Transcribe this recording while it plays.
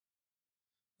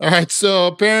All right, so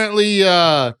apparently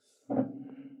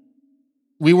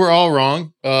we were all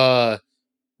wrong.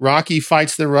 Rocky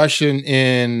fights the Russian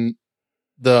in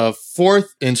the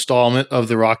 4th installment of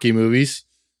the Rocky movies.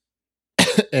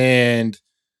 And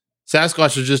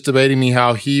Sasquatch was just debating me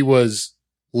how he was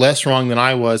less wrong than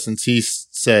I was since he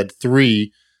said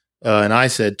 3 and I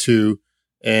said 2.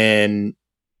 And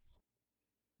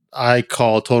I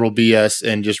call total BS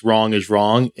and just wrong is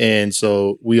wrong. And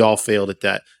so we all failed at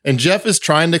that. And Jeff is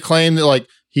trying to claim that like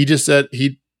he just said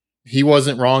he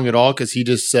wasn't wrong at all because he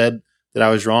just said that I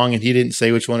was wrong and he didn't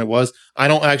say which one it was. I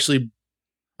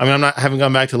haven't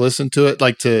gone back to listen to it,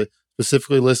 like to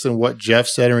specifically listen to what Jeff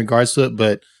said in regards to it,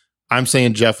 but I'm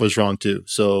saying Jeff was wrong too.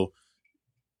 So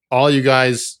all you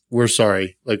guys, we're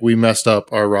sorry. Like we messed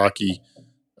up our Rocky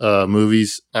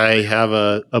movies. I have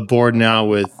a board now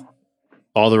with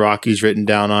all the Rockies written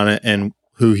down on it and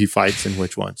who he fights and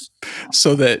which ones.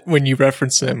 So that when you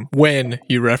reference them in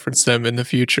the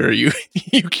future, you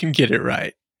can get it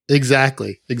right.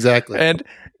 Exactly. And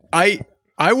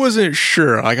I wasn't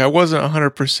sure, like I wasn't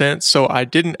 100%, so I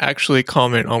didn't actually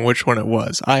comment on which one it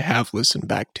was. I have listened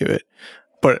back to it.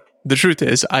 But the truth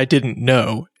is, I didn't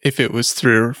know if it was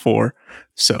 3 or 4,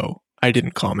 so I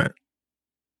didn't comment.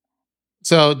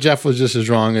 So Jeff was just as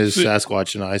wrong as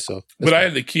Sasquatch and I. But I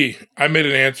had the key. I made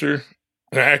an answer,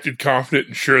 and I acted confident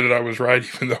and sure that I was right,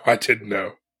 even though I didn't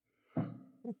know.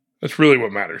 That's really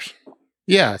what matters.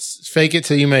 Yes, fake it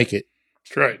till you make it.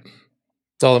 That's right.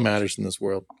 That's all that matters in this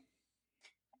world.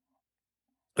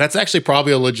 That's actually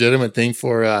probably a legitimate thing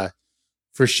for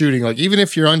shooting. Like even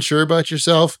if you're unsure about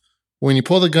yourself, when you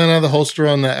pull the gun out of the holster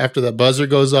on that after the buzzer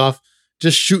goes off,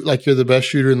 just shoot like you're the best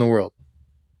shooter in the world.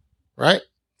 Right?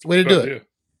 It's the way to do it.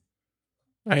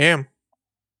 I am.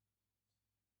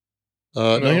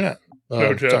 No, you're not.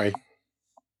 No, Jeff. Sorry.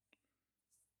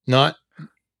 Not.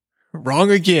 Wrong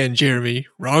again, Jeremy.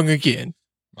 Wrong again.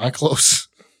 Not close.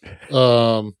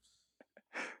 So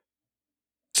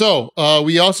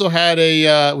we also had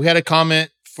a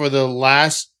comment for the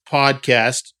last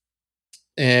podcast,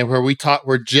 and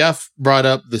where Jeff brought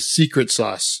up the secret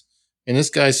sauce, and this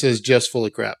guy says Jeff's full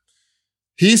of crap.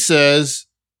 He says,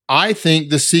 "I think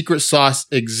the secret sauce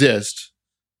exists,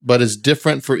 but is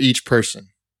different for each person.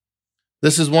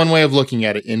 This is one way of looking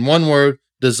at it. In 1 word,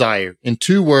 desire. In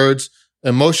 2 words,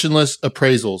 emotionless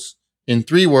appraisals. In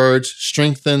 3 words,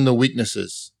 strengthen the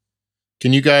weaknesses.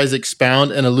 Can you guys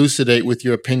expound and elucidate with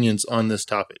your opinions on this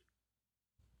topic?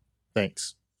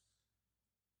 Thanks."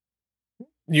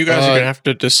 You guys are gonna have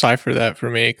to decipher that for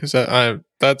me because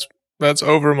that's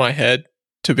over my head,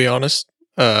 to be honest.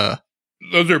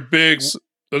 Those are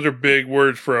big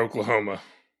words for Oklahoma.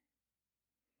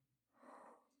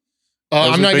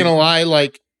 I'm not gonna lie,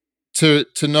 like to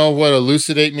know what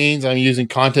elucidate means, I'm using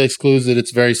context clues that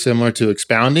it's very similar to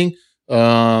expounding.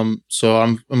 So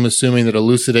I'm assuming that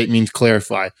elucidate means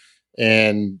clarify,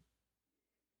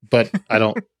 but I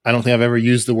don't think I've ever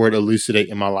used the word elucidate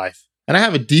in my life, and I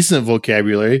have a decent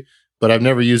vocabulary, but I've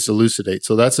never used elucidate,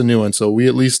 so that's a new one. So we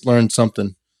at least learned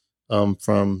something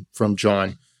from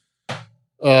John.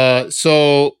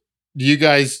 So do you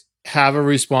guys have a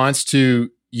response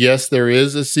to yes, there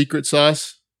is a secret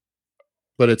sauce,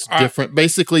 but it's different?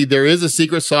 Basically, there is a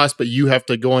secret sauce, but you have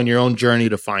to go on your own journey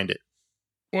to find it.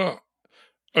 Well,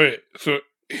 okay, so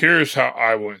here's how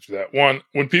I will answer that. 1,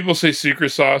 when people say secret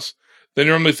sauce, they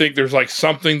normally think there's like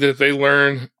something that they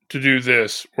learn to do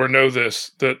this or know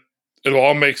this, that it'll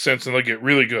all make sense and they'll get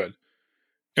really good.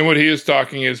 And what he is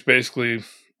talking is basically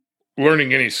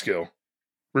learning any skill,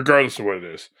 regardless of what it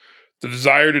is. The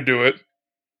desire to do it,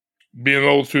 being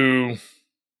able to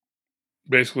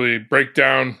basically break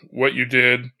down what you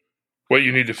did, what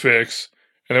you need to fix.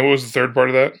 And then what was the third part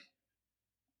of that?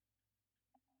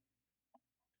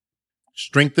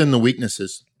 Strengthen the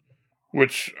weaknesses.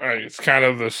 Which it's kind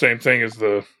of the same thing as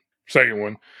the second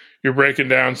one. You're breaking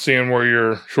down, seeing where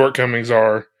your shortcomings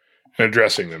are, and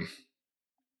addressing them.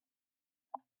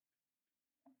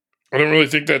 I don't really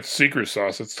think that's secret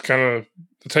sauce. That's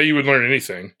how you would learn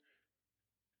anything.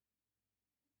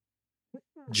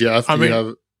 Jeff,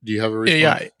 do you have a response?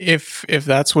 Yeah, if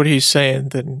that's what he's saying,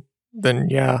 then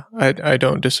yeah, I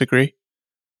don't disagree.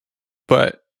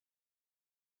 But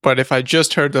if I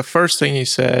just heard the first thing he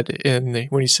said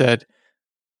when he said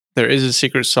there is a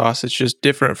secret sauce, it's just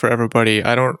different for everybody.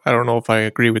 I don't know if I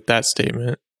agree with that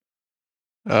statement.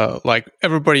 Like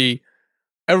everybody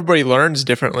learns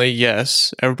differently.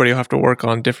 Yes, everybody will have to work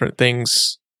on different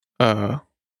things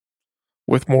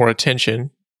with more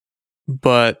attention,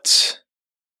 but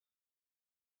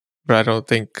I don't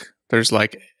think there's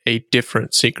like a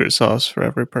different secret sauce for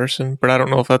every person. But I don't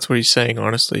know if that's what he's saying,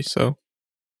 honestly. So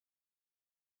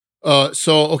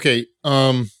Okay.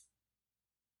 I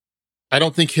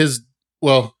don't think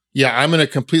I'm going to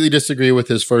completely disagree with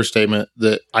his first statement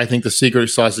that I think the secret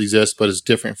sauce exists, but it's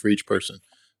different for each person.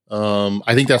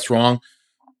 I think that's wrong,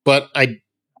 but I'm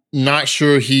not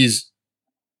sure he's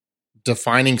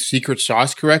defining secret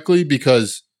sauce correctly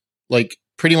because, like,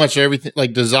 pretty much everything,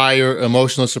 like desire,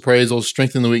 emotional appraisal,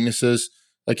 strengthen the weaknesses,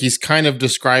 like he's kind of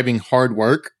describing hard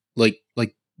work, like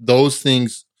those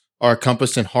things are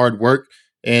encompassed in hard work,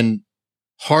 and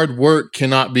hard work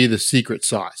cannot be the secret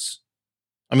sauce.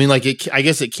 I mean, like I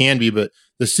guess it can be, but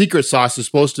the secret sauce is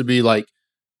supposed to be like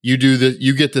you do this,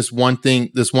 you get this one thing,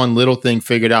 this one little thing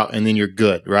figured out, and then you're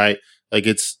good, right? Like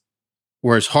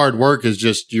whereas hard work is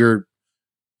just you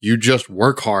just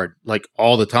work hard like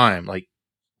all the time, like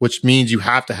which means you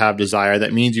have to have desire.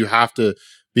 That means you have to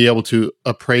be able to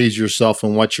appraise yourself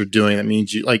and what you're doing. That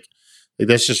means you like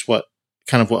that's just what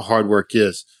kind of what hard work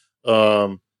is.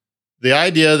 The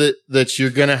idea that you're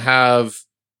gonna have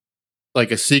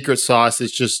like a secret sauce,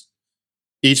 it's just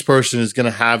each person is going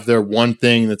to have their one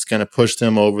thing that's going to push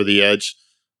them over the edge.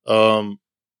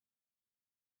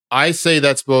 I say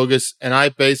that's bogus, and I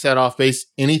base that off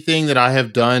anything that I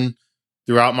have done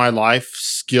throughout my life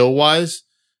skill wise.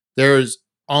 There's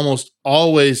almost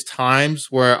always times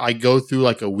where I go through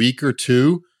like a week or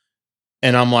two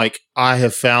and I'm like, I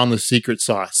have found the secret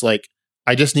sauce. Like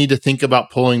I just need to think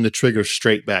about pulling the trigger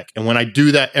straight back. And when I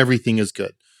do that, everything is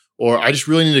good. Or I just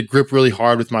really need to grip really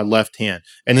hard with my left hand.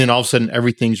 And then all of a sudden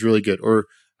everything's really good. Or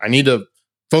I need to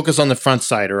focus on the front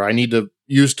side, or I need to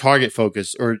use target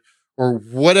focus, or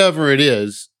whatever it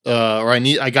is. Or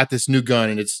I got this new gun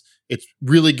and it's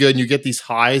really good. And you get these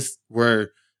highs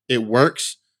where it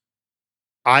works.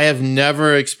 I have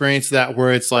never experienced that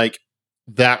where it's like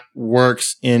that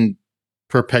works in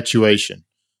perpetuation.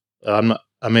 I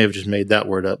may have just made that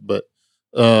word up, but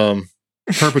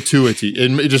perpetuity.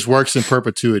 It just works in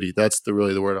perpetuity. That's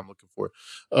really the word I'm looking for.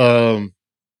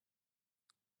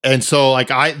 And so like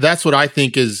that's what I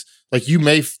think is like, you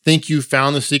may think you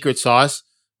found the secret sauce,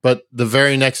 but the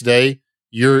very next day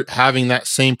you're having that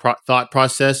same thought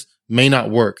process may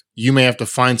not work. You may have to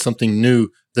find something new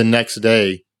the next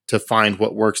day to find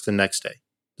what works the next day.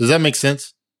 Does that make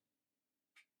sense?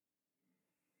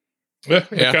 Yeah,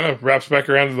 it kind of wraps back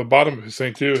around to the bottom of his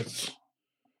thing too. It's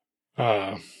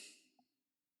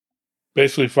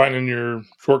basically finding your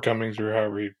shortcomings, or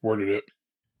however he worded it.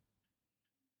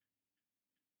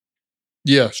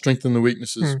 Yeah, strengthen the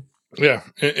weaknesses. Yeah,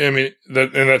 I mean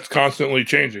that's constantly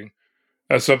changing.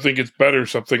 As something gets better,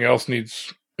 something else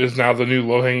is now the new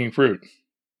low-hanging fruit.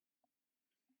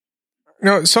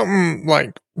 No, something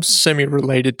like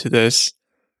semi-related to this.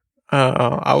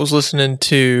 I was listening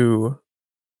to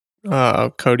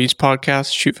Cody's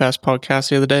podcast, Shoot Fast podcast,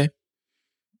 the other day.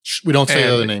 We don't say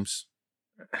other names.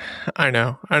 I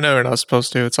know, we're not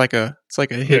supposed to. It's like a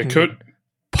hidden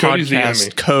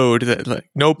podcast code that like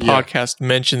no podcast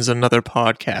mentions another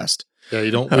podcast. Yeah,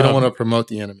 we don't want to promote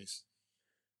the enemies.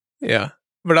 Yeah,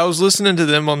 but I was listening to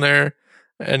them on there,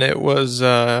 and it was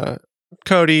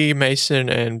Cody, Mason,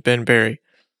 and Ben Berry.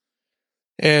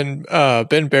 And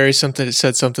Ben Berry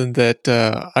said something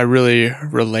that I really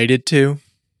related to.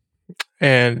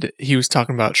 And he was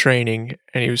talking about training,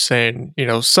 and he was saying,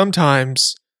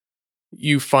 sometimes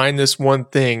you find this one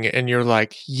thing and you're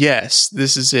like, yes,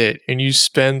 this is it. And you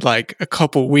spend like a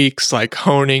couple weeks like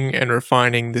honing and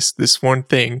refining this one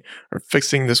thing, or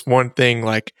fixing this one thing,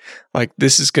 like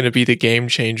this is going to be the game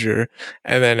changer.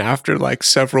 And then after like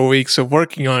several weeks of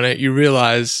working on it, you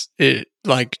realize it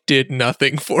like did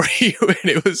nothing for you, and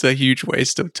it was a huge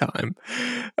waste of time.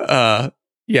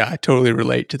 Yeah, I totally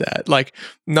relate to that. Like,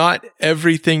 not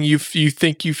everything you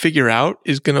think you figure out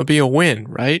is going to be a win,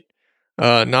 right?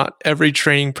 Not every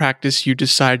training practice you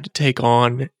decide to take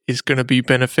on is going to be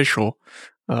beneficial.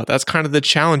 That's kind of the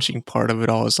challenging part of it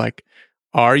all, is like,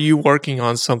 are you working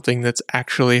on something that's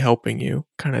actually helping you,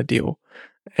 kind of deal?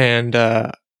 And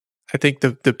I think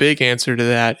the big answer to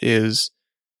that is,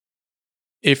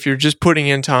 if you're just putting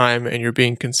in time and you're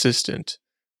being consistent,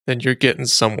 then you're getting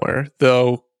somewhere.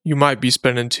 Though you might be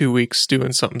spending 2 weeks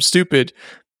doing something stupid,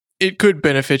 it could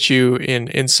benefit you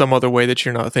in some other way that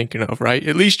you're not thinking of, right?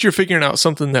 At least you're figuring out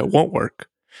something that won't work,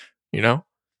 Yeah.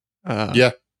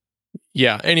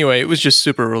 Anyway, it was just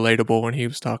super relatable when he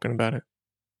was talking about it.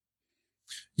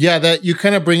 Yeah, that you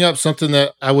kind of bring up something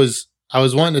that I was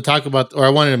wanting to talk about, or I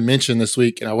wanted to mention this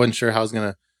week, and I wasn't sure how I was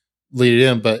going to lead it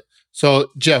in. But so,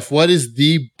 Jeff, what is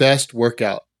the best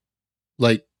workout?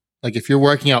 Like if you're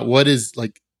working out, what is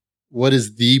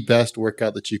the best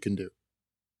workout that you can do?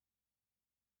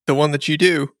 The one that you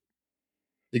do.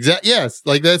 Exactly. Yes.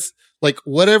 Like that's like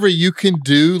whatever you can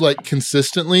do like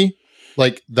consistently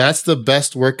like that's the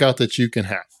best workout that you can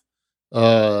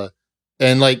have.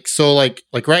 And like so like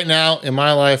right now in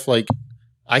my life, like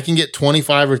I can get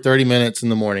 25 or 30 minutes in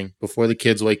the morning before the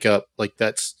kids wake up. Like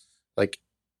that's like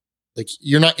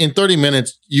you're not in 30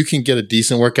 minutes, you can get a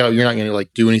decent workout. You're not going to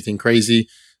like do anything crazy.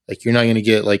 Like you're not going to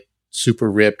get like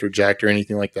super ripped or jacked or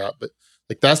anything like that. But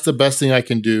like that's the best thing I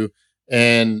can do.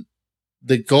 And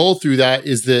the goal through that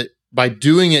is that by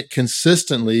doing it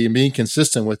consistently and being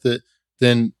consistent with it,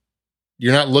 then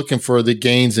you're not looking for the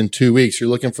gains in 2 weeks. You're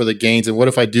looking for the gains. And what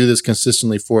if I do this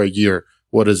consistently for a year?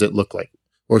 What does it look like?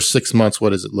 Or 6 months, what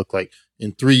does it look like?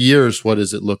 In 3 years, what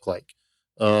does it look like?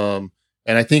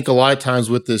 And I think a lot of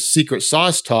times with this secret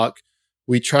sauce talk,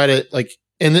 we try to like,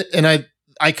 and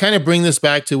I kind of bring this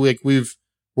back to like we're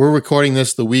recording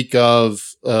this the week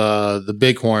of the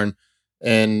Bighorn,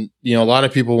 and you know a lot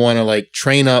of people want to like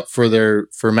train up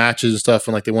for matches and stuff,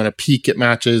 and like they want to peak at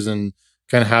matches and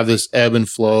kind of have this ebb and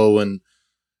flow, and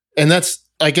that's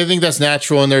like I think that's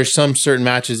natural. And there's some certain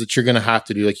matches that you're going to have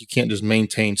to do, like you can't just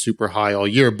maintain super high all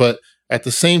year, but at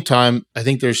the same time, I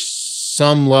think there's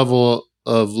some level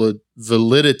of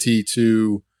validity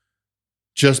to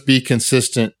just be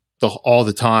consistent all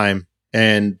the time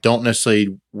and don't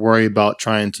necessarily worry about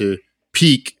trying to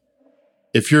peak.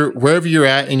 If you're wherever you're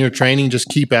at in your training, just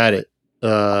keep at it.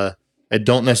 And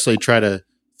don't necessarily try to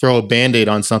throw a Band-Aid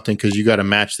on something because you got a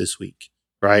match this week,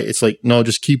 right? It's like, no,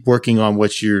 just keep working on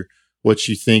what you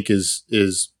think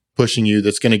is pushing you.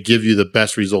 That's going to give you the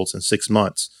best results in 6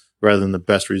 months rather than the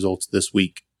best results this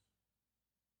week.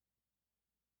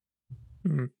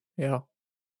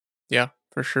 Yeah,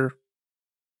 for sure.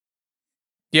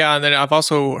 Yeah, and then I've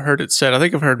also heard it said, I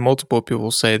think I've heard multiple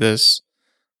people say this,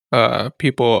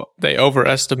 people, they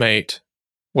overestimate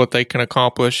what they can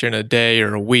accomplish in a day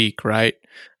or a week, right?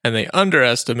 And they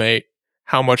underestimate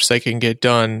how much they can get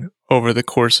done over the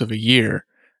course of a year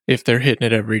if they're hitting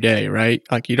it every day, right?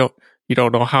 Like you don't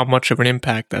know how much of an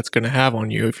impact that's going to have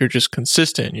on you if you're just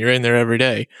consistent, you're in there every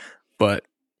day, but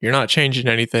you're not changing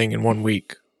anything in 1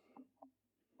 week.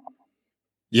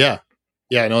 Yeah.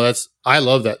 Yeah, no, I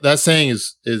love that. That saying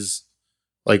is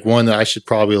like one that I should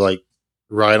probably like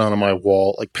write on my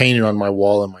wall, like paint it on my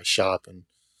wall in my shop and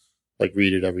like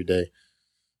read it every day.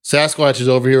 Sasquatch is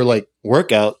over here like,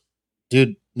 workout?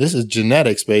 Dude, this is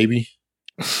genetics, baby.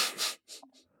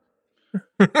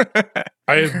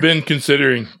 I have been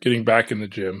considering getting back in the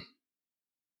gym.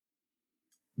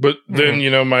 But then,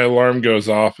 my alarm goes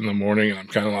off in the morning and I'm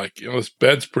kind of like, this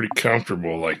bed's pretty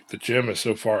comfortable. Like the gym is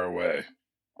so far away.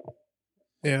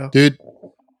 Yeah. Dude,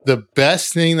 the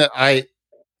best thing that I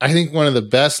think one of the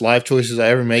best life choices I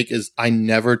ever make is I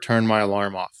never turn my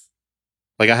alarm off.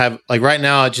 Like I have, like right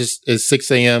now, it just is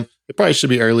 6 a.m. It probably should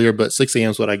be earlier, but 6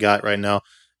 a.m. is what I got right now.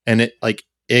 And I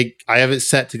have it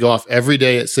set to go off every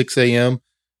day at 6 a.m.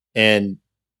 And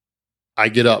I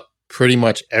get up pretty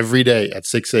much every day at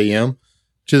 6 a.m.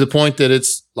 to the point that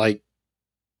it's like,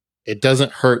 it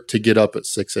doesn't hurt to get up at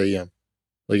 6 a.m.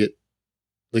 Like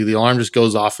the alarm just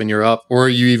goes off and you're up, or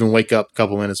you even wake up a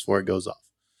couple minutes before it goes off.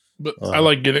 But I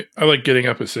like getting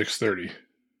up at 6:30.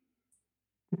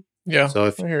 Yeah. So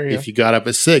if you got up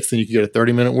at 6, then you can get a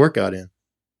 30-minute workout in.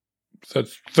 So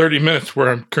that's 30 minutes where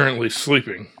I'm currently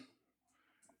sleeping.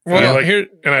 Well,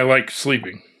 and I like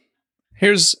sleeping.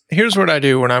 Here's what I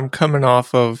do when I'm coming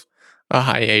off of a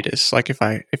hiatus. Like if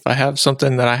I have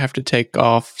something that I have to take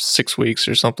off 6 weeks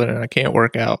or something and I can't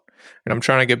work out and I'm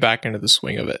trying to get back into the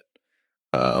swing of it.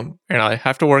 And I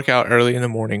have to work out early in the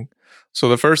morning. So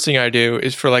the first thing I do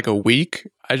is for like a week,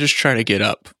 I just try to get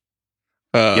up.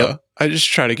 I just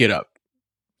try to get up.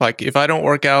 Like if I don't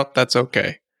work out, that's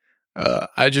okay.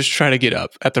 I just try to get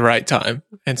up at the right time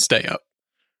and stay up.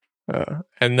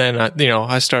 And then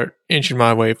I start inching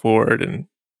my way forward and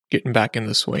getting back in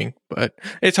the swing. But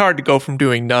it's hard to go from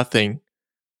doing nothing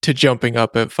to jumping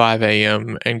up at 5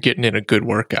 a.m. and getting in a good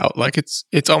workout. Like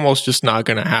it's almost just not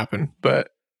going to happen.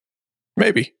 But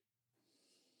maybe.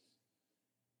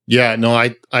 Yeah, no,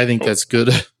 I think that's good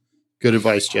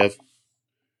advice, Jeff.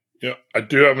 Yeah, I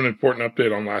do have an important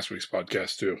update on last week's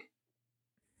podcast too.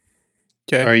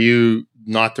 Okay. Are you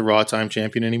not the Raw Time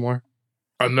champion anymore?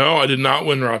 No, I did not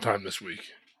win Raw Time this week.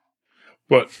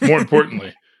 But more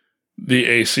importantly, the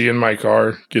AC in my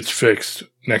car gets fixed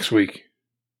next week.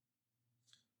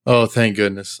 Oh, thank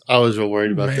goodness. I was real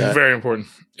worried about that. Very important.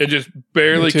 It just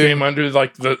barely came under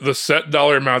like the set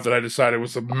dollar amount that I decided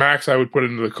was the max I would put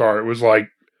into the car. It was like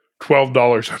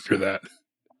 $12 under that.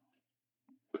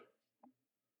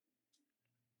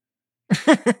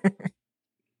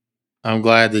 I'm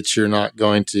glad that you're not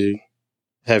going to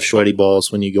have sweaty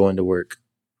balls when you go into work.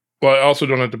 Well, I also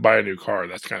don't have to buy a new car.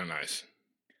 That's kind of nice.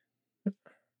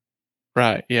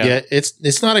 Right. Yeah. Yeah,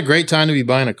 it's not a great time to be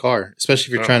buying a car,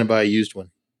 especially if you're trying to buy a used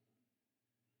one.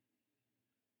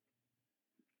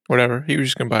 Whatever. He was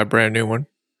just gonna buy a brand new one.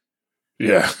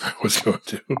 Yeah, I was going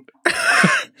to.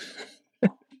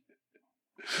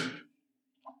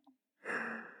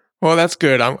 Well, that's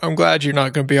good. I'm glad you're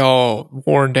not gonna be all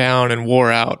worn down and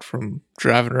wore out from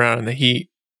driving around in the heat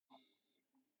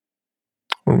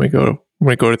when we go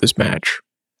to this match.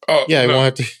 Oh Yeah, I no.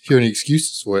 won't have to hear any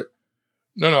excuses for it.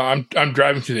 No, I'm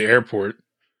driving to the airport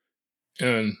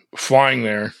and flying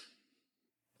there,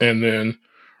 and then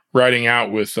riding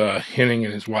out with Henning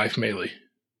and his wife Maylee.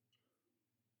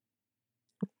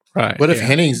 Right. What if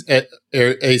Henning's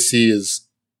AC is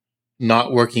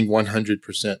not working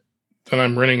 100%? Then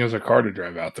I'm renting as a car to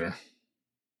drive out there.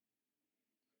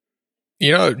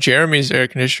 You know, Jeremy's air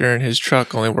conditioner in his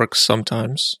truck only works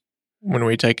sometimes when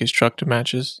we take his truck to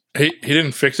matches. He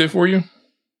didn't fix it for you?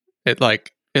 It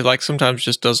sometimes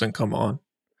just doesn't come on.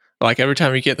 Like every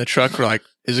time we get in the truck, we're like,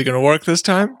 is it going to work this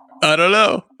time? I don't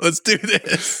know. Let's do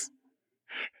this.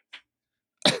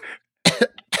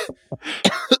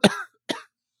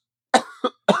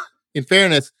 In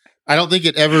fairness, I don't think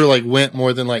it ever went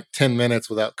more than 10 minutes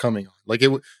without coming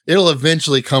on. It'll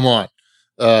eventually come on.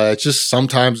 It's just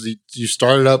sometimes you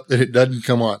start it up and it doesn't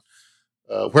come on.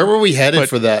 Where were we headed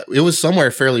for that? It was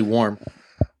somewhere fairly warm.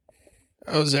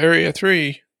 It was Area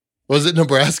 3. Was it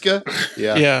Nebraska?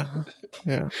 Yeah.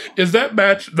 Is that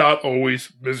match not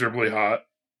always miserably hot?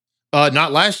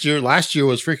 Not last year. Last year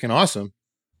was freaking awesome.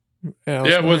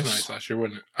 Yeah, it was nice last year,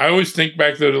 wasn't it? I always think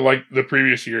back though to the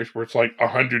previous years where it's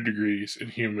 100 degrees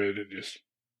and humid and just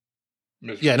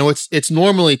miserable. Yeah, no, it's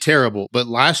normally terrible, but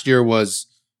last year was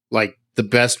the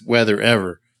best weather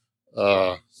ever.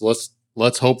 So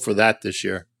let's hope for that this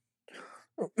year.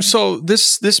 So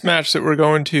this match that we're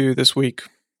going to this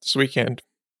weekend,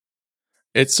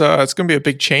 it's going to be a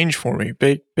big change for me,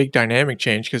 big dynamic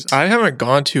change, because I haven't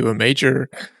gone to a major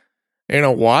in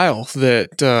a while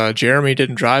that Jeremy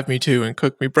didn't drive me to and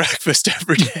cook me breakfast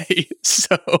every day.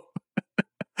 So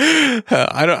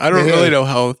I don't really know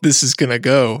how this is gonna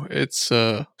go. It's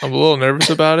I'm a little nervous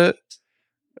about it.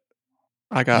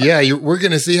 We're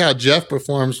gonna see how Jeff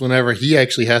performs whenever he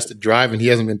actually has to drive and he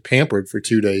hasn't been pampered for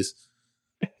 2 days.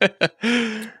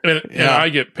 and I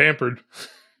get pampered.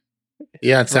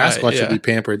 Yeah, and Sasquatch will be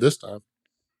pampered this time.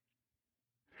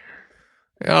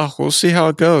 Yeah, we'll see how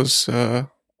it goes.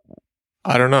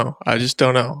 I don't know. I just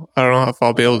don't know. I don't know if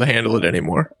I'll be able to handle it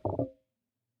anymore.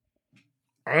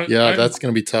 That's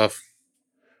going to be tough.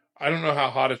 I don't know how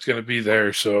hot it's going to be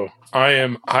there, so I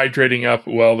am hydrating up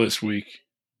well this week.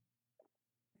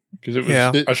 Because it was,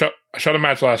 I shot a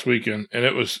match last weekend, and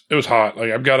it was hot.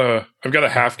 I've got a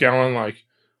half-gallon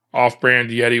off-brand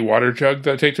Yeti water jug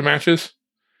that I take to matches.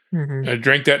 Mm-hmm. And I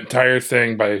drank that entire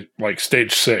thing by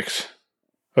stage 6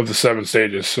 of the 7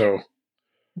 stages. So.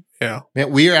 Yeah,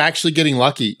 man, we are actually getting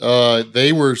lucky.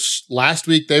 They were last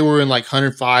week. They were in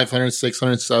 105, 106,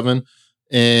 107,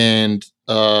 and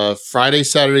Friday,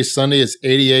 Saturday, Sunday is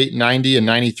 88, 90, and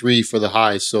 93 for the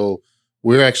highs. So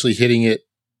we're actually hitting it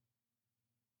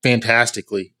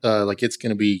fantastically. It's going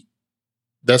to be.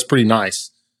 That's pretty nice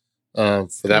for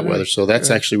that weather. So that's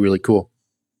actually really cool.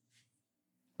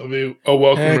 It'll be a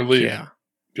welcome relief. Yeah,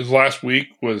 because last week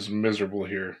was miserable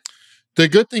here. The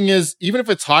good thing is, even if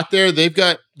it's hot there, they've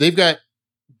got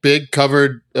big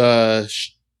covered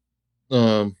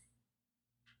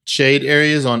shade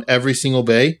areas on every single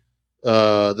bay.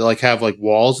 They have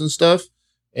walls and stuff,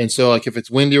 and so if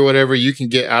it's windy or whatever, you can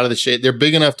get out of the shade. They're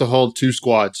big enough to hold 2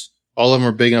 squads. All of them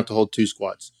are big enough to hold 2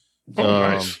 squads.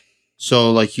 Nice.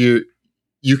 So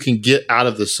you can get out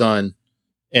of the sun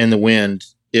and the wind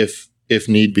if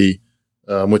need be,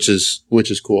 which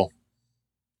is cool.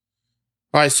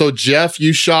 All right, so Jeff,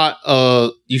 you shot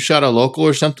a local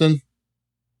or something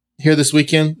here this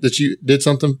weekend that you did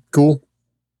something cool?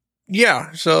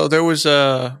 Yeah, so there was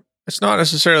it's not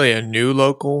necessarily a new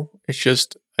local, it's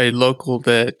just a local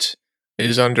that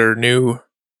is under new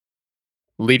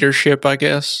leadership, I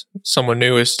guess. Someone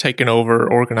new is taking over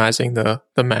organizing the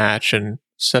match and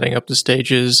setting up the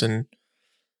stages and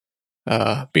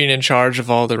being in charge of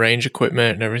all the range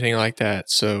equipment and everything like that.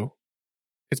 So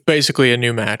it's basically a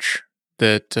new match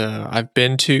that I've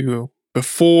been to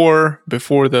before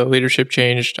the leadership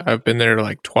changed. I've been there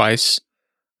twice.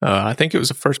 I think it was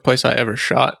the first place I ever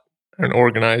shot an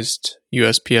organized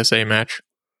USPSA match.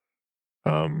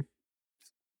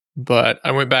 But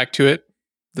I went back to it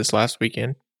this last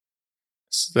weekend.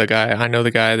 I know the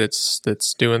guy that's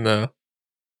doing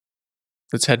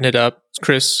that's heading it up. It's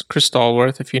Chris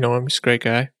Stallworth, if you know him. He's a great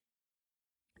guy.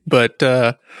 But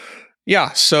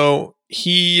so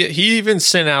he even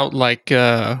sent out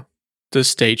the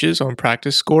stages on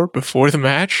practice score before the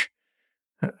match.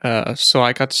 So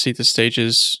I got to see the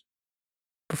stages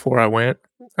before I went.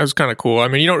 That was kind of cool. I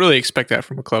mean, you don't really expect that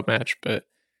from a club match, but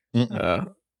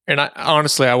and I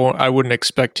honestly, I wouldn't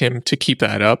expect him to keep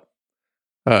that up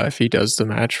if he does the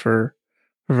match for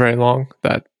very long.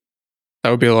 That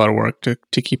would be a lot of work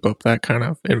to keep up that kind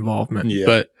of involvement. Yeah.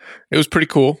 But it was pretty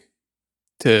cool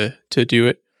to do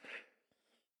it.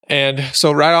 And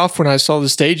so right off when I saw the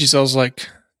stages, I was like,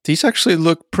 these actually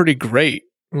look pretty great.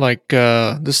 Like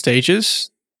the stages,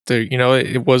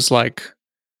 it was like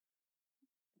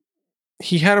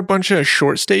he had a bunch of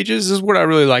short stages. This is what I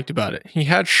really liked about it. He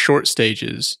had short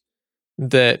stages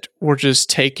that were just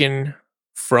taken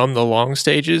from the long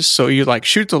stages. So you like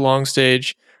shoot the long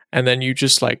stage and then you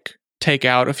just like take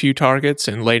out a few targets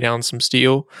and lay down some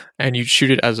steel and you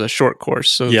shoot it as a short course.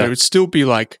 So there would still be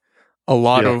like a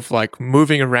lot of like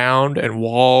moving around and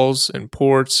walls and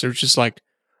ports. There's just like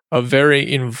a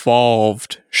very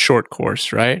involved short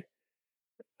course, right?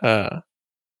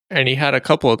 And he had a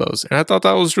couple of those, and I thought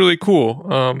that was really cool.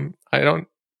 I don't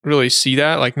really see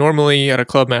that. Like normally at a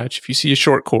club match, if you see a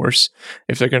short course,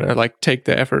 if they're gonna like take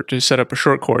the effort to set up a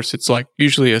short course, it's like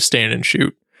usually a stand and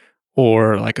shoot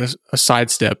or like a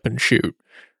sidestep and shoot.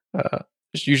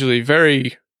 There's usually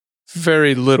very,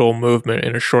 very little movement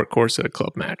in a short course at a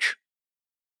club match.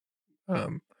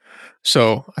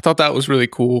 So I thought that was really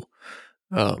cool.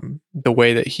 The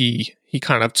way that he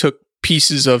kind of took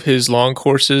pieces of his long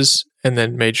courses and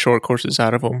then made short courses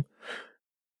out of them.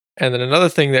 And then another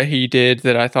thing that he did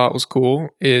that I thought was cool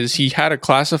is he had a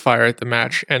classifier at the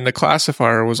match, and the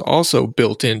classifier was also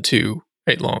built into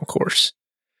a long course.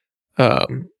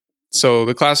 So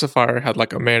the classifier had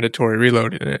like a mandatory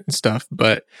reload in it and stuff,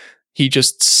 but he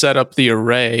just set up the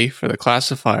array for the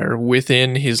classifier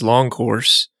within his long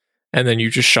course, and then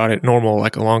you just shot it normal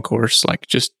like a long course, like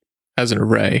just as an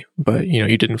array, but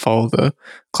you didn't follow the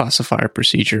classifier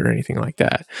procedure or anything like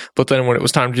that. But then when it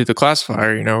was time to do the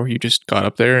classifier, you just got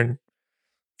up there and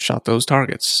shot those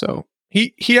targets. So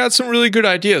he had some really good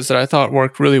ideas that I thought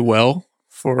worked really well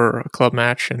for a club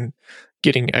match and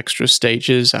getting extra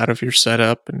stages out of your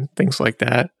setup and things like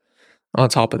that. On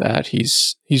top of that,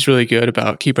 he's really good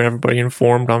about keeping everybody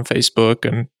informed on Facebook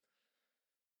and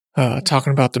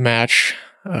talking about the match,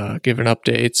 giving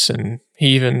updates, and he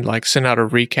even like sent out a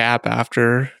recap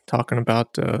after talking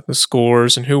about the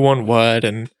scores and who won what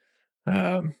and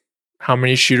how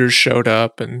many shooters showed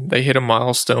up, and they hit a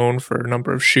milestone for a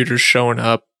number of shooters showing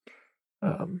up.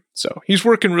 So he's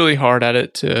working really hard at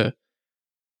it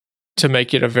to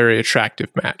make it a very attractive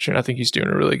match, and I think he's doing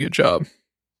a really good job.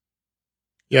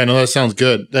 Yeah, no, that sounds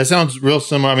good. That sounds real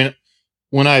similar. I mean,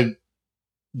 when I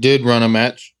did run a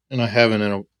match, and I haven't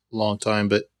in a long time,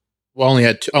 but I only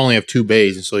have 2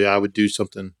 bays, and so I would do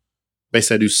something.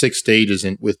 Basically, I do 6 stages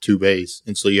with 2 bays,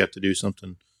 and so you have to do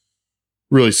something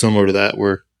really similar to that,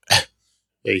 where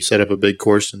you set up a big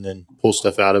course and then pull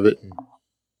stuff out of it and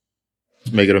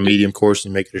make it a medium course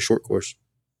and make it a short course.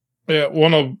 Yeah,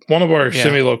 one of our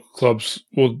semi-local clubs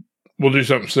will do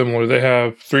something similar. They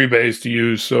have 3 bays to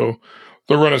use, so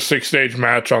they'll run a 6-stage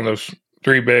match on those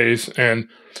 3 bays, and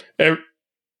or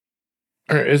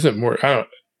is it more? I don't.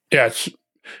 Yeah,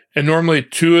 and normally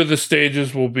 2 of the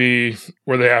stages will be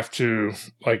where they have to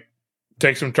like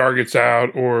take some targets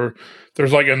out, or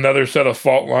there's like another set of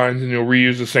fault lines and you'll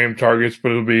reuse the same targets,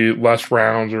 but it'll be less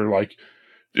rounds, or like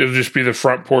it'll just be the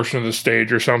front portion of the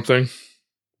stage or something.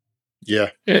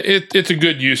 Yeah. It's a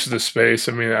good use of the space.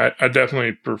 I mean, I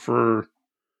definitely prefer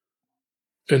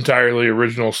entirely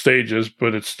original stages,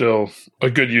 but it's still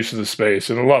a good use of the space.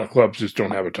 And a lot of clubs just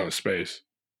don't have a ton of space.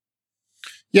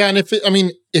 Yeah, and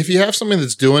if you have something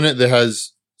that's doing it that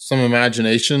has some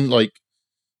imagination, like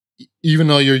even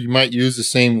though you might use the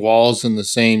same walls and the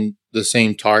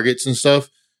same targets and stuff,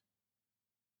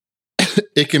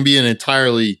 it can be an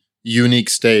entirely unique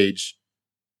stage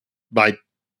by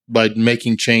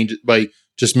making changes, by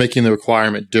just making the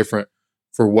requirement different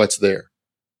for what's there.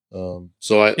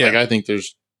 I think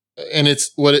there's, and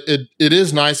it's what it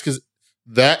is nice because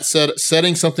that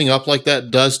setting something up like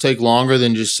that does take longer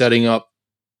than just setting up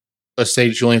a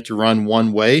stage you only have to run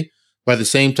one way. But at the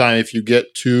same time, if you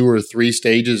get 2 or 3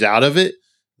 stages out of it,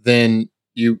 then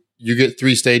you get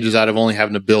 3 stages out of only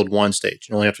having to build one stage.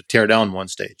 You only have to tear down one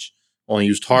stage, only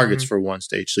use targets for one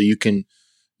stage. So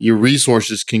your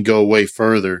resources can go way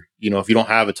further. If you don't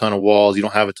have a ton of walls, you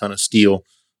don't have a ton of steel,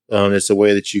 it's a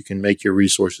way that you can make your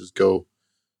resources go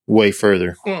way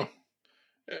further. Well,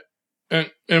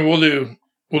 and we'll do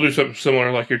something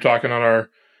similar, like you're talking on our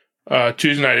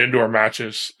Tuesday night indoor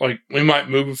matches. Like we might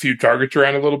move a few targets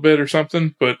around a little bit or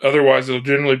something, but otherwise it'll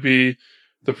generally be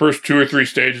the first 2 or 3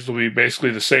 stages will be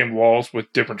basically the same walls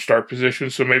with different start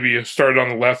positions. So maybe you started on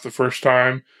the left the first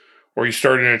time, or you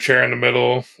started in a chair in the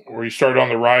middle, or you started on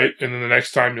the right, and then the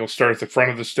next time you'll start at the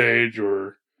front of the stage,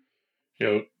 or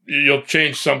you'll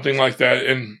change something like that.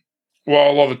 And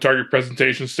while all the target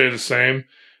presentations stay the same,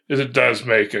 is it does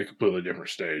make a completely different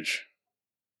stage.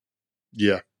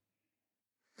 Yeah.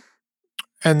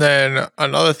 And then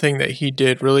another thing that he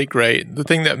did really great, the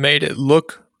thing that made it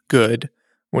look good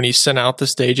when he sent out the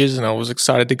stages, and I was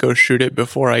excited to go shoot it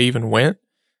before I even went,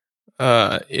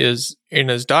 is in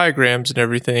his diagrams and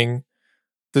everything,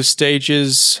 the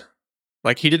stages,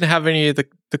 like he didn't have any of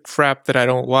the crap that I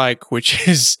don't like, which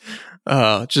is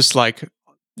just like,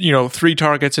 3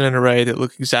 targets in an array that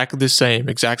look exactly the same,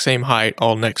 exact same height,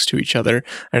 all next to each other,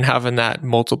 and having that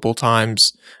multiple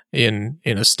times in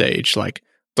a stage. Like,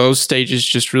 those stages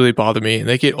just really bother me, and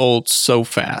they get old so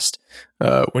fast.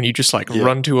 When you just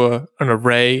run to an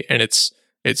array and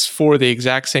it's for the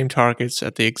exact same targets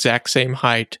at the exact same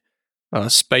height,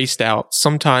 spaced out,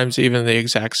 sometimes even the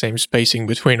exact same spacing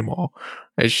between them all.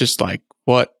 It's just like,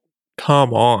 what?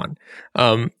 Come on.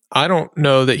 I don't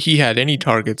know that he had any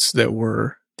targets that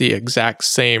were the exact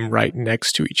same right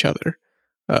next to each other.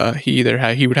 He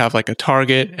would have like a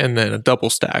target and then a double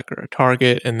stack, or a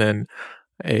target and then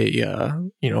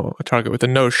a target with a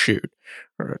no shoot,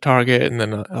 or a target and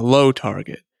then a low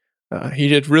target. He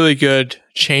did really good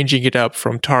changing it up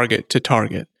from target to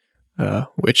target,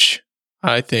 which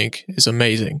I think is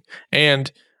amazing.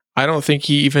 And I don't think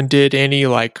he even did any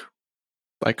like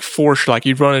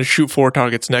you'd run and shoot 4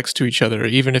 targets next to each other,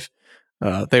 even if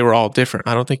they were all different.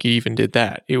 I don't think he even did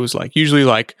that. It was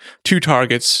usually 2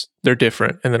 targets, they're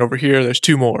different, and then over here there's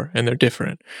 2 more and they're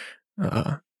different.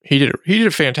 He did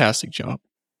a fantastic job.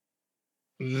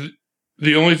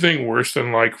 The only thing worse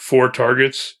than 4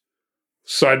 targets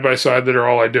side by side that are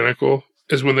all identical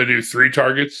is when they do 3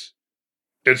 targets.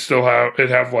 It'd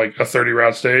have a 30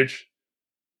 round stage.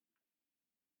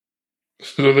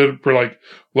 So then for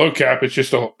low cap, it's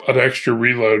just an extra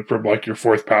reload from your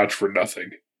 4th pouch for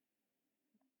nothing.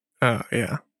 Oh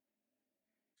yeah.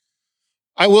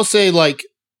 I will say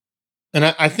and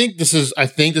I think this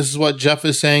is what Jeff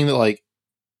is saying, that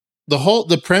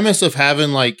the premise of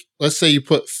having let's say you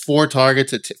put 4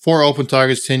 targets at 4 open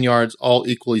targets, 10 yards, all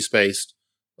equally spaced.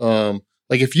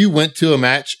 If you went to a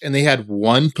match and they had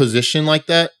one position like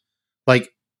that,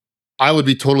 I would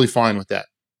be totally fine with that.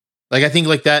 I think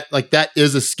that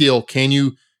is a skill. Can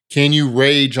you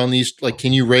rage on these?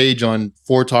 Can you rage on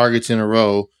 4 targets in a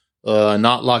row,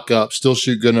 not lock up, still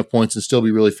shoot good enough points, and still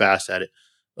be really fast at it?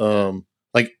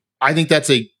 I think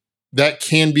that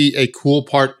can be a cool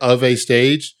part of a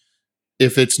stage,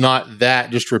 if it's not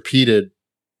that just repeated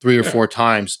 3 or 4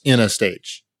 times in a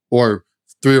stage, or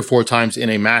 3 or 4 times in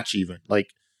a match, even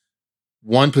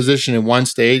one position in one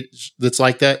stage that's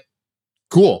like that.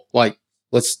 Cool.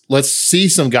 Let's see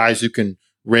some guys who can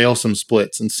rail some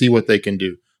splits and see what they can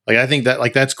do. I think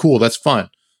that that's cool. That's fun.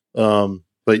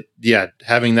 But yeah,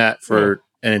 having that for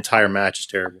an entire match is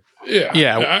terrible.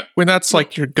 Yeah. When that's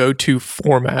your go-to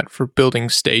format for building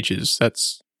stages,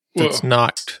 that's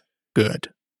not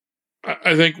good.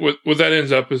 I think what that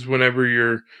ends up is whenever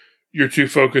you're too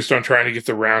focused on trying to get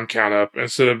the round count up,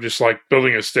 instead of just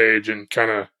building a stage and kind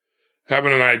of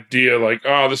having an idea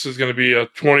this is going to be a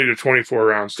 20 to 24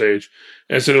 round stage,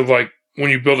 instead of when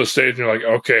you build a stage and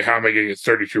you're okay, how am I going to get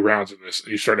 32 rounds in this?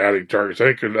 You start adding targets.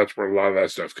 I think that's where a lot of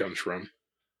that stuff comes from.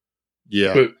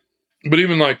 Yeah. But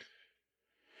even like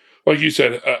you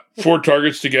said, 4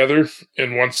 targets together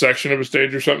in one section of a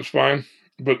stage or something's fine.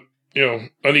 But,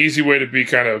 an easy way to be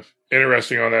kind of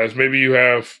interesting on that is maybe you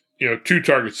have, 2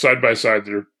 targets side by side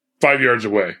that are 5 yards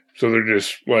away. So they're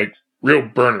just real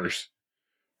burners.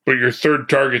 But your 3rd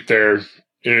target there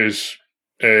is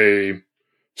a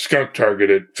skunk target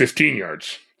at 15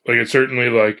 yards. It's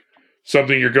certainly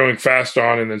something you're going fast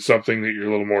on, and then something that you're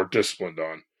a little more disciplined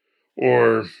on.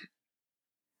 Or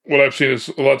what I've seen is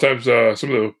a lot of times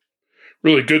some of the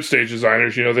really good stage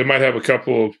designers, they might have a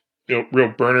couple of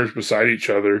real burners beside each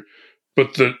other,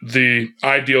 but the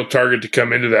ideal target to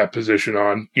come into that position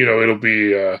on, it'll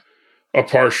be a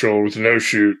partial with no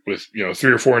shoot with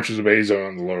 3 or 4 inches of A zone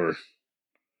on the lower,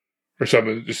 or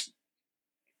something. Just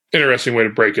interesting way to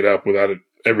break it up without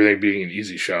everything being an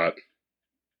easy shot.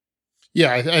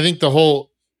 Yeah, I think the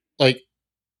whole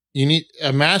you need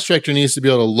a match director needs to be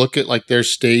able to look at their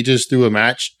stages through a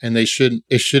match, and it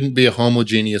shouldn't be a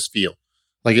homogeneous feel.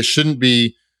 It shouldn't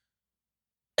be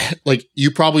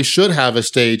you probably should have a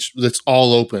stage that's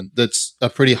all open, that's a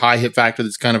pretty high hit factor,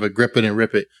 that's kind of a grip it and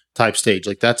rip it type stage.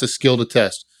 That's a skill to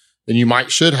test. Then you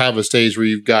should have a stage where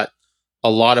you've got a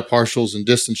lot of partials and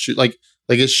distance shoot.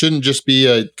 Like it shouldn't just be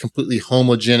a completely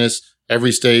homogeneous.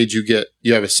 Every stage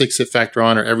you have a 6 hit factor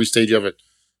on, or every stage you have a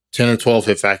 10 or 12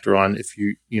 hit factor on. If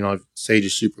if stage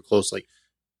is super close, like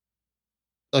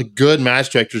a good match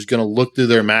director is going to look through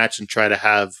their match and try to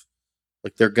have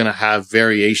they're going to have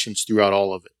variations throughout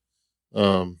all of it.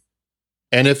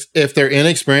 And if they're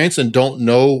inexperienced and don't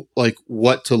know like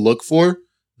what to look for,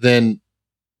 then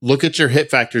look at your hit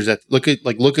factors look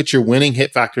at your winning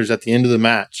hit factors at the end of the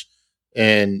match.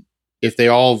 And if they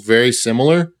all very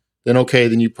similar, then okay,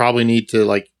 then you probably need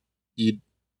to you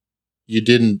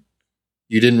didn't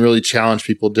really challenge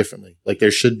people differently. Like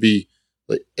there should be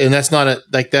and that's not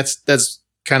that's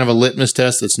kind of a litmus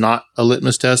test. It's not a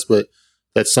litmus test, but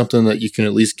that's something that you can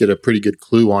at least get a pretty good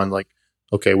clue on. Like,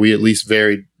 okay, we at least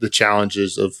varied the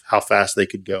challenges of how fast they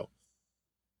could go.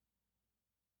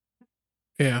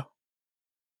 Yeah.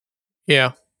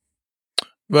 Yeah.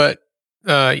 But,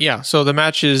 so the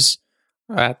match is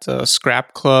at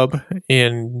Scrap Club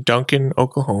in Duncan,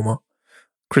 Oklahoma.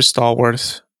 Chris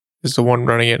Stallworth is the one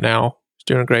running it now. He's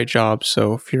doing a great job.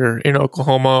 So if you're in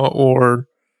Oklahoma or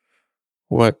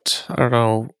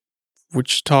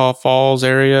Wichita Falls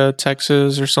area,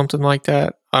 Texas, or something like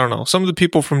that. I don't know. Some of the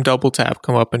people from Double Tap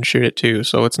come up and shoot it too.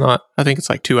 So it's not, I think it's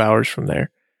like 2 hours from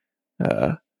there.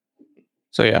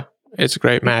 So yeah, it's a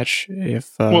great match.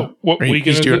 If what weekend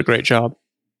he's is doing it? a great job.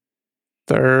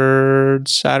 Third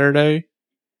Saturday.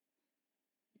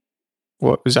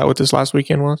 What was that? What this last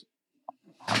weekend was?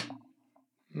 I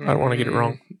don't want to get it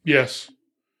wrong. Yes.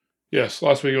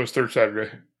 Last week it was third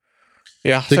Saturday.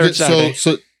 Yeah, third Saturday.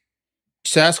 So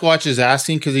Sasquatch is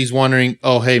asking because he's wondering,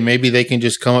 oh, hey, maybe they can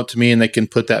just come up to me and they can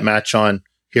put that match on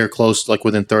here close, like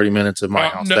within 30 minutes of my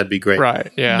house. No, that'd be great.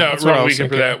 Right. Yeah. No, that's what I wrong was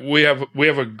weekend for thinking. that. We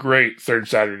have a great third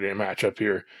Saturday match up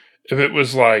here. If it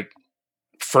was like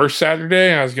first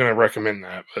Saturday, I was going to recommend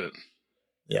that, but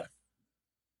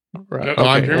Right. No,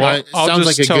 Okay. okay. Well, it I'll sounds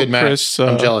just like a tell good match. Chris,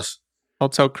 I'm jealous. I'll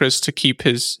tell Chris to keep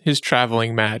his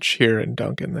traveling match here in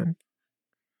Duncan then.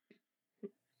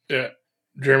 yeah,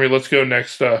 Jeremy, let's go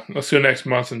next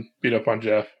month and beat up on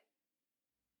Jeff.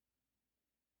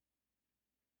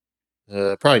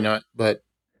 Probably not, but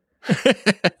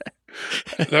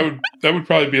That would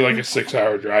probably be like a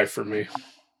 6-hour drive for me.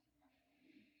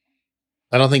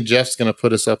 I don't think Jeff's going to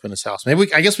put us up in his house.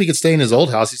 Maybe I guess we could stay in his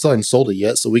old house. He still hadn't sold it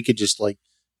yet, so we could just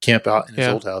camp out in his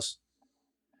old house.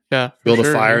 Yeah. Build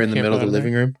a fire in the middle of the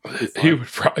living room. He would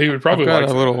probably I've got like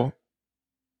a little.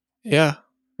 Yeah,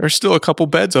 there's still a couple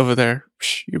beds over there.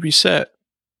 You'll be set.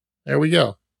 There we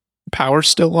go. Power's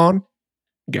still on.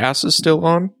 Gas is still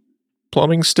on.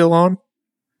 Plumbing's still on.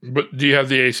 But do you have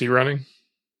the AC running?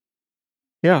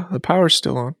 Yeah, the power's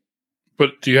still on.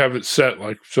 But do you have it set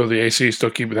so the AC is still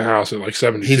keeping the house at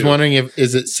 72? He's wondering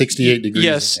is it 68 degrees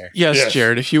Yes, in there? yes,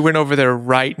 Jared. If you went over there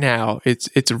right now, it's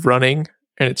running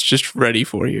and it's just ready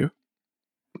for you.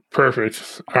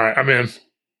 Perfect. All right, I'm in.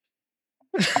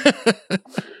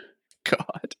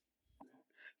 God.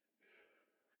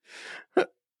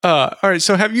 All right.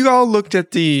 So, have you all looked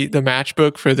at the match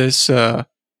book for this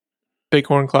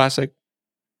Bighorn Classic?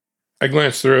 I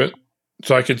glanced through it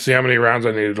so I could see how many rounds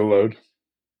I needed to load.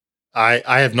 I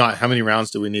have not. How many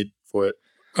rounds do we need for it?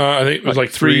 I think it was like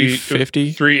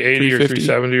 350, 380 or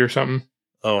 370 or something.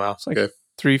 Oh wow, it's like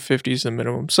 350 is the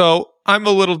minimum. So I'm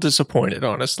a little disappointed,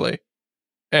 honestly,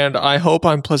 and I hope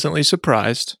I'm pleasantly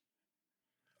surprised.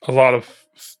 A lot of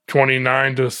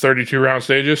 29 to 32 round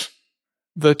stages.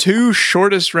 The two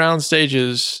shortest round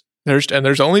stages, there's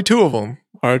only two of them,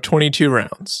 are 22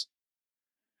 rounds,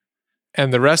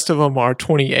 and the rest of them are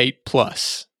 28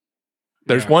 plus.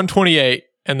 There's 128.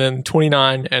 And then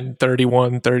 29 and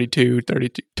 31, 32,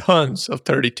 tons of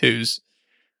 32s,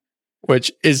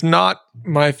 which is not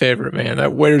my favorite, man.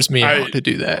 That wears me out to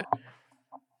do that.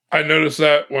 I noticed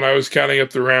that when I was counting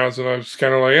up the rounds, and I was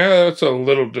kind of like, that's a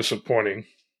little disappointing.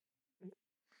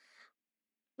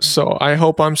 So I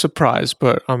hope I'm surprised,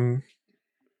 but I'm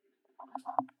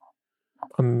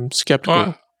skeptical.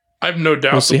 Well, I have no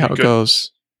doubt. We'll see how it goes.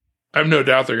 I have no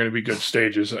doubt they're going to be good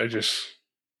stages.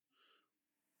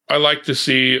 I like to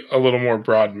see a little more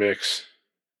broad mix.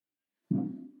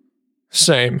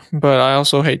 Same, but I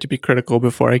also hate to be critical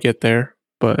before I get there,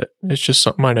 but it's just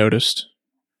something I noticed.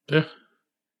 Yeah.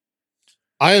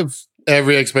 I have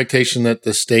every expectation that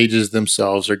the stages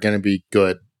themselves are going to be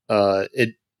good.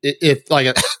 If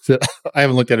I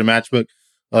haven't looked at a match book.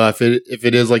 If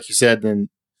it is like you said, then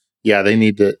yeah, they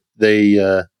need to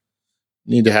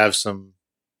have some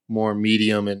more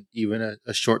medium and even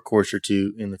a short course or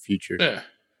two in the future. Yeah.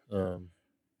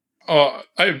 I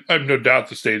have no doubt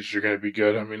the stages are going to be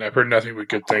good. I mean, I've heard nothing but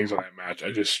good things on that match.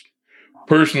 I'd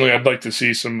like to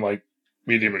see some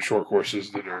medium and short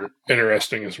courses that are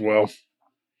interesting as well.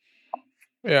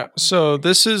 Yeah. So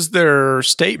this is their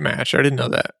state match. I didn't know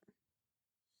that.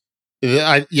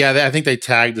 I think they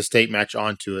tagged the state match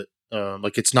onto it.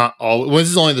 Like it's not all. Well, this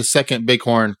is only the second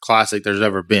Bighorn Classic there's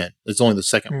ever been. It's only the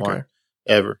second one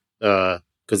ever.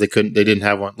 Because they didn't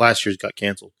have one. Last year's got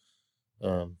canceled.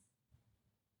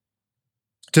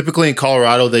 Typically in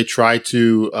Colorado, they try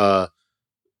to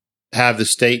have the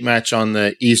state match on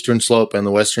the eastern slope and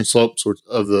the western slopes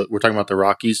of the. We're talking about the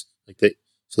Rockies.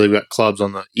 So they've got clubs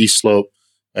on the east slope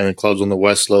and then clubs on the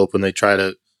west slope, and they try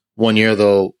to. One year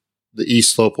though, the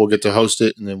east slope will get to host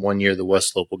it, and then one year the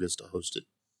west slope will get to host it.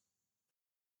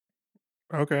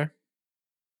 Okay.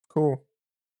 Cool.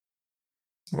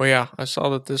 Well, yeah, I saw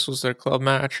that this was their club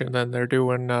match, and then they're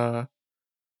doing, they're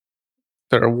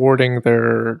awarding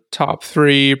their top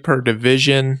 3 per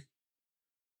division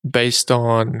based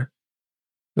on,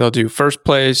 they'll do first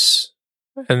place,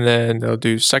 and then they'll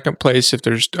do second place if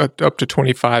there's up to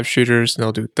 25 shooters, and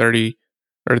they'll do 30,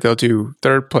 or they'll do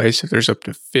third place if there's up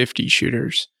to 50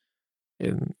 shooters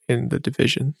in the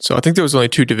division. So I think there was only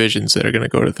 2 divisions that are going to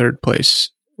go to third place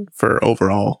for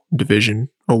overall division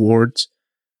awards.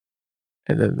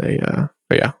 And then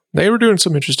they were doing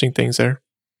some interesting things there.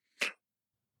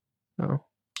 Oh,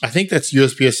 I think that's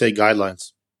USPSA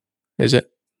guidelines. Is it?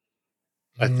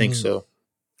 I think so.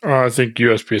 I think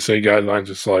USPSA guidelines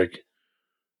is like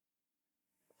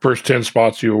first 10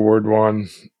 spots you award one,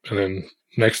 and then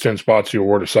next 10 spots you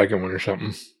award a second one or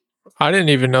something. I didn't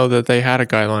even know that they had a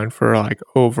guideline for like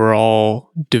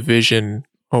overall division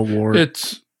award.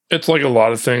 It's like a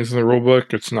lot of things in the rule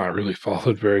book. It's not really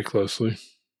followed very closely.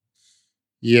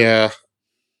 Yeah.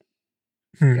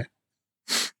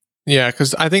 Yeah,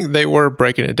 because I think they were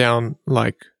breaking it down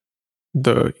like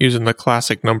using the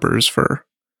classic numbers for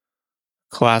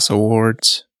class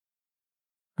awards.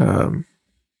 But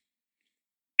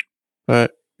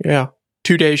yeah,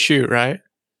 2-day shoot, right?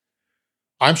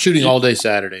 I'm shooting all day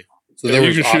Saturday, so there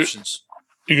was options.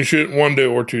 You can shoot it 1 day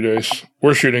or 2 days.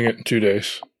 We're shooting it in 2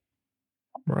 days.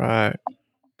 Right.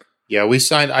 Yeah, I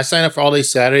signed up for all day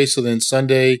Saturday, so then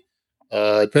Sunday,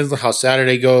 it depends on how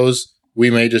Saturday goes. We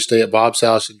may just stay at Bob's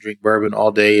house and drink bourbon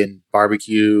all day and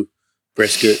barbecue,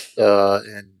 brisket,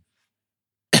 and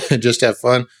just have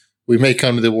fun. We may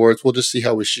come to the awards. We'll just see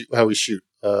how we shoot. If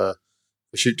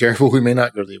we shoot terrible, we may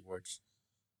not go to the awards.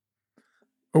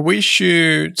 We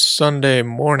shoot Sunday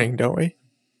morning, don't we?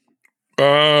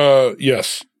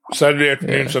 Yes. Saturday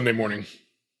afternoon, Sunday morning.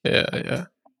 Yeah.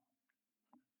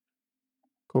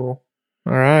 Cool.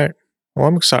 All right. Well,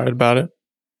 I'm excited about it.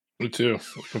 Me too.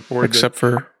 Looking forward Except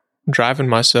for driving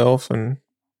myself and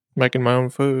making my own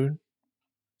food.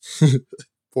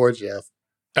 Poor Jeff.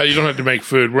 You don't have to make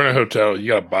food. We're in a hotel. You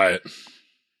got to buy it.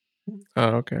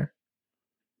 Oh, okay.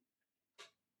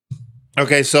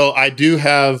 Okay, so I do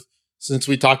have, since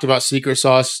we talked about secret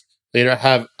sauce,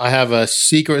 I have a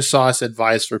secret sauce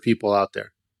advice for people out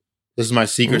there. This is my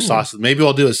secret sauce. Maybe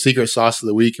I'll do a secret sauce of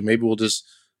the week, and maybe we'll just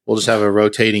have a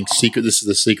rotating secret. This is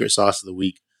the secret sauce of the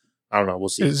week. I don't know. We'll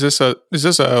see. Is this a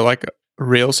like a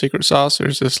real secret sauce, or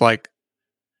is this like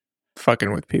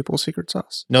fucking with people secret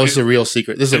sauce? No, it's a real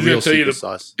secret. This is a real secret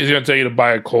sauce. He's going to tell you to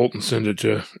buy a Colt and send it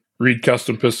to Reed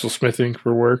Custom Pistol Smithing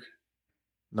for work.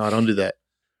 No, don't do that.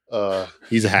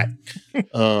 He's a hack.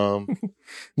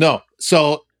 No.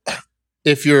 So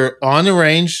if you're on the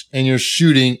range and you're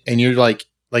shooting and you're like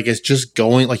it's just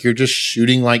going, like you're just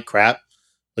shooting like crap,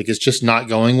 like it's just not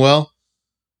going well,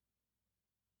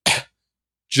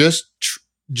 just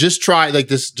try like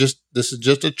this. This is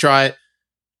just a try it.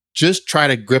 Just try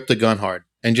to grip the gun hard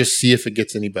and just see if it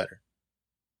gets any better.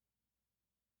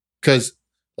 Because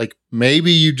like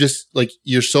maybe you just like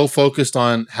you're so focused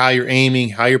on how you're aiming,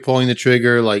 how you're pulling the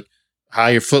trigger, like how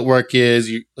your footwork is,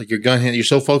 your gun hand. You're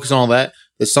so focused on all that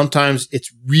sometimes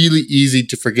it's really easy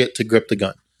to forget to grip the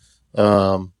gun.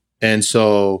 And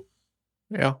so,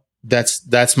 yeah,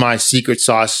 that's my secret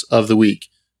sauce of the week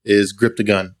is grip the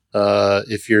gun.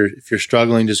 If you're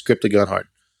struggling, just grip the gun hard.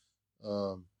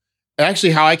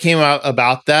 Actually, how I came out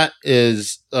about that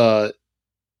is I've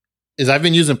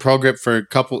been using Pro Grip for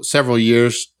several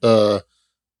years.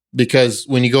 Because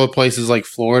when you go to places like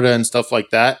Florida and stuff like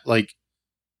that, like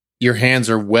your hands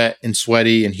are wet and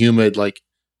sweaty and humid, like,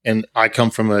 and I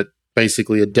come from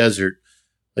basically a desert.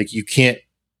 Like you can't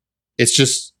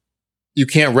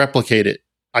replicate it.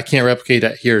 I can't replicate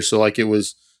that here. So like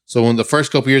so when the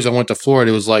first couple years I went to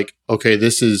Florida, it was like, okay,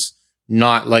 this is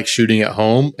not like shooting at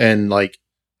home. And like,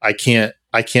 I can't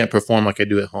perform like I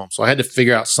do at home. So I had to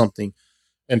figure out something,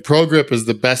 and Pro Grip is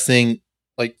the best thing.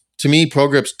 Like to me, Pro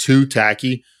Grip's too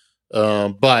tacky.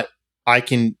 But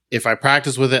if I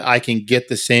practice with it, I can get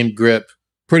the same grip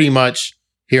pretty much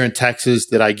here in Texas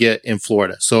that I get in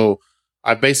Florida. So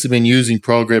I've basically been using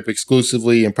Pro Grip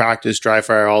exclusively in practice, dry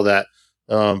fire, all that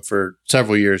for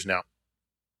several years now.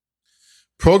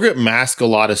 Pro Grip masks a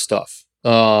lot of stuff.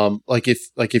 Like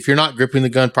if you're not gripping the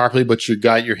gun properly, but you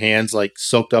got your hands like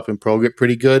soaked up in Pro Grip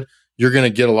pretty good, you're going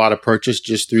to get a lot of purchase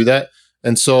just through that.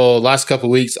 And so last couple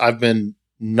of weeks, I've been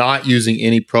not using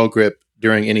any Pro Grip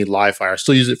during any live fire. I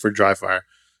still use it for dry fire,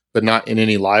 but not in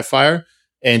any live fire.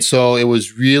 And so it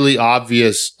was really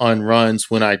obvious on runs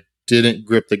when I didn't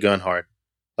grip the gun hard.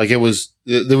 Like there was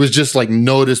just like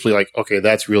noticeably like, okay,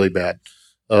 that's really bad.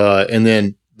 And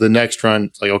then the next run,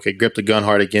 it's like, okay, grip the gun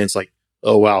hard again. It's like,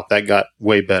 oh, wow, that got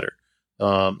way better.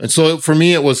 And so for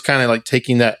me, it was kind of like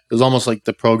taking that, it was almost like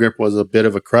the Pro Grip was a bit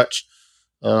of a crutch.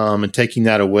 And taking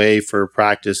that away for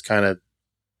practice kind of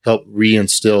helped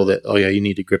reinstill that, oh, yeah, you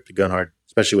need to grip the gun hard,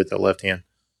 especially with the left hand.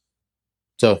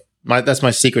 So that's my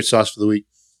secret sauce for the week.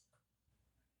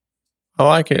 I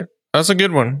like it. That's a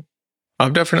good one.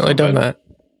 I've definitely done that.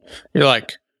 You're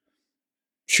like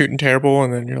shooting terrible,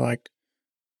 and then you're like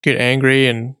get angry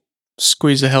and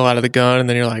squeeze the hell out of the gun, and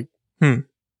then you're like,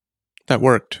 that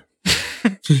worked.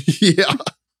 Yeah.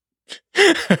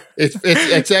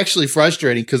 It's actually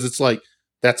frustrating because it's like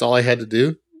that's all I had to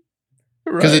do.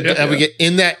 Because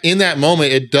in that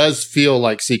moment, it does feel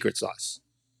like secret sauce.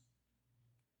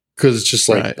 Because it's just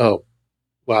like, oh,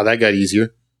 wow, that got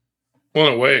easier. Well,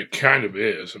 in a way, it kind of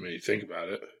is. I mean, you think about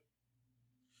it.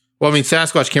 Well, I mean,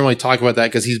 Sasquatch can't really talk about that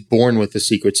because he's born with the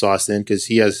secret sauce then because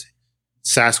he has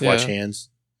Sasquatch hands.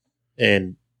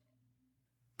 And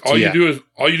all you do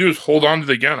is hold on to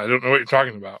the gun. I don't know what you're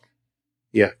talking about.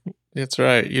 Yeah. That's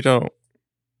right. You don't.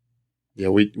 Yeah,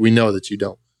 we know that you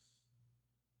don't.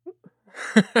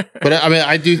 But I mean,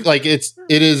 I do like it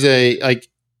is like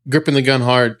gripping the gun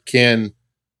hard can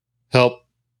help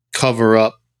cover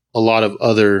up a lot of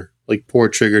other like poor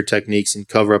trigger techniques and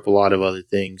cover up a lot of other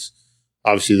things.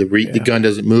 Obviously, the gun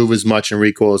doesn't move as much in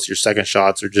recoil, so your second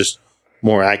shots are just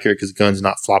more accurate because the gun's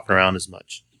not flopping around as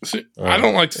much. See, I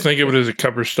don't like to think of it as it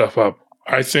covers stuff up.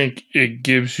 I think it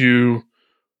gives you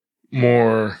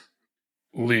more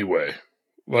leeway.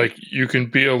 Like you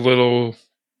can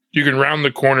round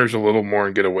the corners a little more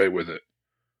and get away with it.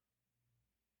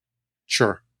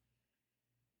 Sure.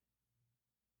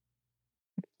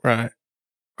 Right.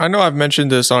 I know I've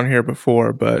mentioned this on here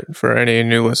before, but for any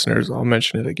new listeners, I'll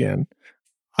mention it again.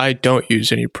 I don't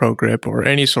use any Pro Grip or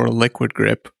any sort of liquid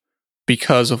grip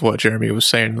because of what Jeremy was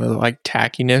saying, the like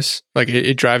tackiness. Like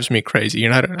it drives me crazy. You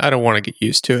know, I don't want to get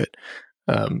used to it.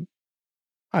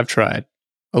 I've tried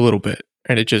a little bit,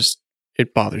 and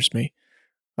it bothers me.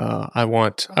 I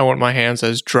want my hands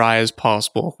as dry as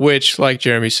possible, which, like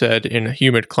Jeremy said, in a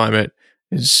humid climate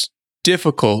is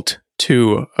difficult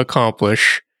to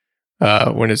accomplish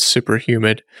when it's super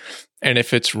humid. And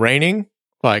if it's raining,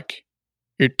 like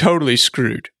you're totally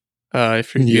screwed.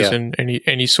 If you're using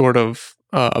any sort of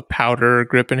a powder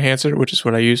grip enhancer, which is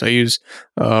what I use. I use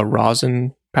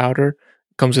rosin powder.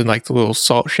 It comes in like the little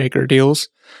salt shaker deals.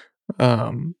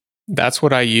 That's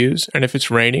what I use. And if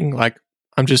it's raining, like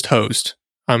I'm just hosed.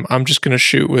 I'm just gonna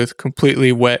shoot with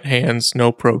completely wet hands,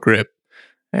 no Pro Grip,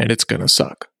 and it's gonna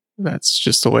suck. That's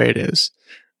just the way it is.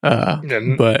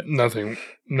 But nothing.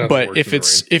 But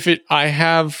I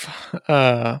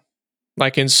have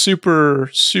like in super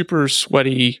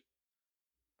sweaty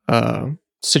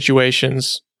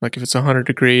situations, like if it's 100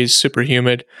 degrees, super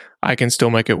humid, I can still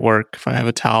make it work. If I have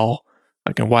a towel,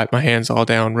 I can wipe my hands all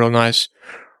down real nice.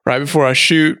 Right before I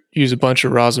shoot, use a bunch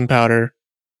of rosin powder,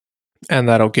 and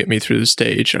that'll get me through the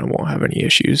stage, and I won't have any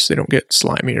issues. They don't get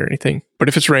slimy or anything. But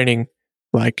if it's raining,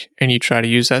 and you try to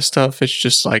use that stuff, it's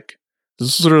just like,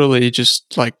 it's literally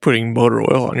just like putting motor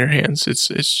oil on your hands. It's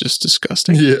just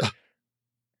disgusting. Yeah.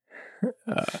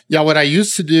 What I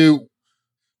used to do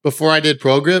before I did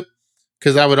Pro Grip,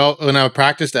 because when I would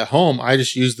practice at home, I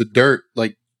just used the dirt,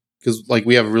 because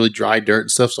we have really dry dirt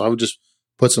and stuff. So I would just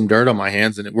put some dirt on my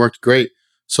hands, and it worked great.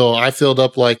 So I filled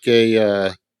up like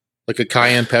a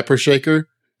cayenne pepper shaker.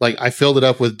 Like I filled it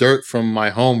up with dirt from my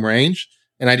home range,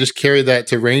 and I just carried that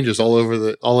to ranges all over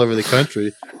the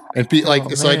country. And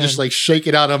so I just like shake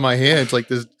it out on my hands like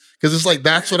this, because it's like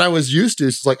that's what I was used to.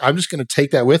 It's like I'm just going to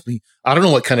take that with me. I don't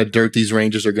know what kind of dirt these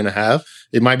ranges are going to have.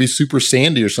 It might be super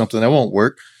sandy or something that won't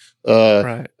work.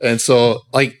 Right. And so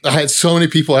like I had so many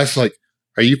people ask like,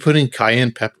 "Are you putting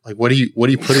cayenne pepper? Like what are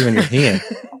you putting on your hand?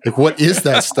 Like what is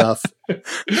that stuff?"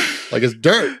 Like it's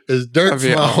dirt. It's dirt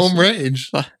from my home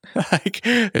range. Like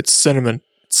it's cinnamon.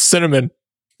 It's cinnamon.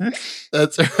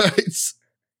 That's right.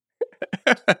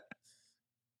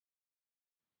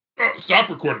 Stop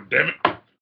recording, damn it.